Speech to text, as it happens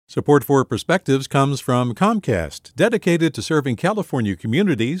Support for Perspectives comes from Comcast, dedicated to serving California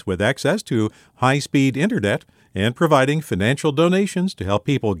communities with access to high-speed internet and providing financial donations to help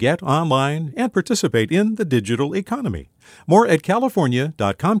people get online and participate in the digital economy. More at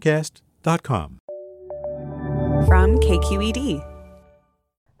california.comcast.com. From KQED.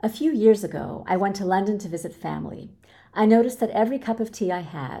 A few years ago, I went to London to visit family. I noticed that every cup of tea I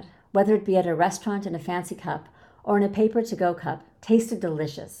had, whether it be at a restaurant in a fancy cup or in a paper-to-go cup, tasted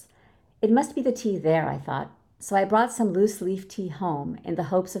delicious. It must be the tea there, I thought, so I brought some loose-leaf tea home in the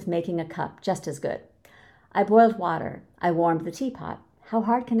hopes of making a cup just as good. I boiled water. I warmed the teapot. How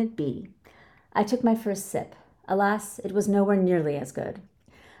hard can it be? I took my first sip. Alas, it was nowhere nearly as good.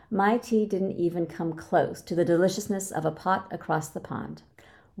 My tea didn't even come close to the deliciousness of a pot across the pond.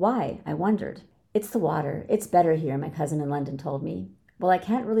 Why? I wondered. It's the water. It's better here, my cousin in London told me. Well, I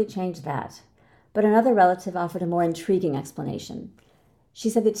can't really change that. But another relative offered a more intriguing explanation. She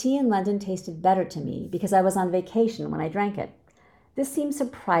said the tea in London tasted better to me because I was on vacation when I drank it. This seems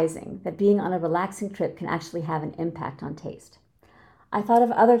surprising that being on a relaxing trip can actually have an impact on taste. I thought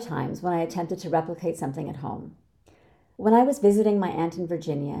of other times when I attempted to replicate something at home. When I was visiting my aunt in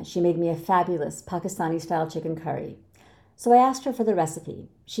Virginia, she made me a fabulous Pakistani-style chicken curry. So I asked her for the recipe.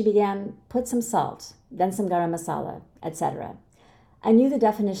 She began, put some salt, then some garam masala, etc. I knew the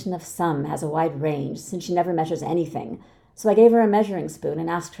definition of some has a wide range since she never measures anything, so I gave her a measuring spoon and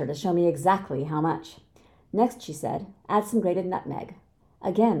asked her to show me exactly how much. Next, she said, add some grated nutmeg.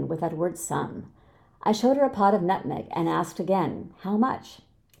 Again, with that word some. I showed her a pot of nutmeg and asked again, how much?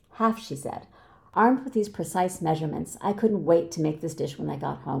 Half, she said. Armed with these precise measurements, I couldn't wait to make this dish when I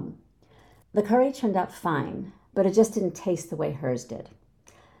got home. The curry turned out fine, but it just didn't taste the way hers did.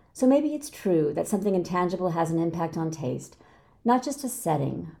 So maybe it's true that something intangible has an impact on taste, not just a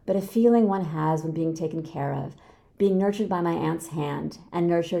setting, but a feeling one has when being taken care of, being nurtured by my aunt's hand and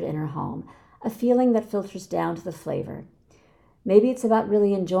nurtured in her home, a feeling that filters down to the flavor. Maybe it's about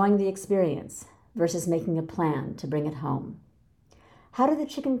really enjoying the experience versus making a plan to bring it home. How did the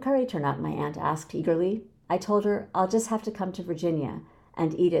chicken curry turn out? My aunt asked eagerly. I told her I'll just have to come to Virginia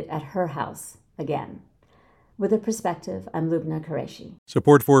and eat it at her house again. With a Perspective, I'm Lubna Qureishi.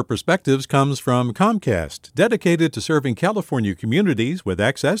 Support for Perspectives comes from Comcast, dedicated to serving California communities with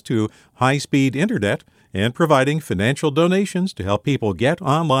access to high-speed internet and providing financial donations to help people get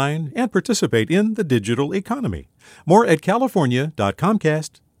online and participate in the digital economy. More at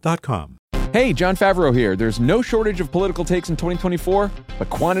california.comcast.com. Hey, John Favreau here. There's no shortage of political takes in 2024, but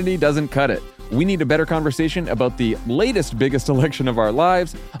quantity doesn't cut it. We need a better conversation about the latest, biggest election of our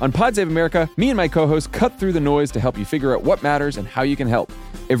lives. On Pod Save America, me and my co-hosts cut through the noise to help you figure out what matters and how you can help.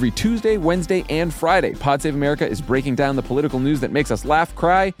 Every Tuesday, Wednesday, and Friday, Pod Save America is breaking down the political news that makes us laugh,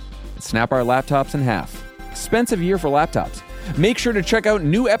 cry, and snap our laptops in half. Expensive year for laptops. Make sure to check out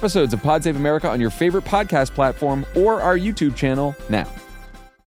new episodes of Pod Save America on your favorite podcast platform or our YouTube channel now.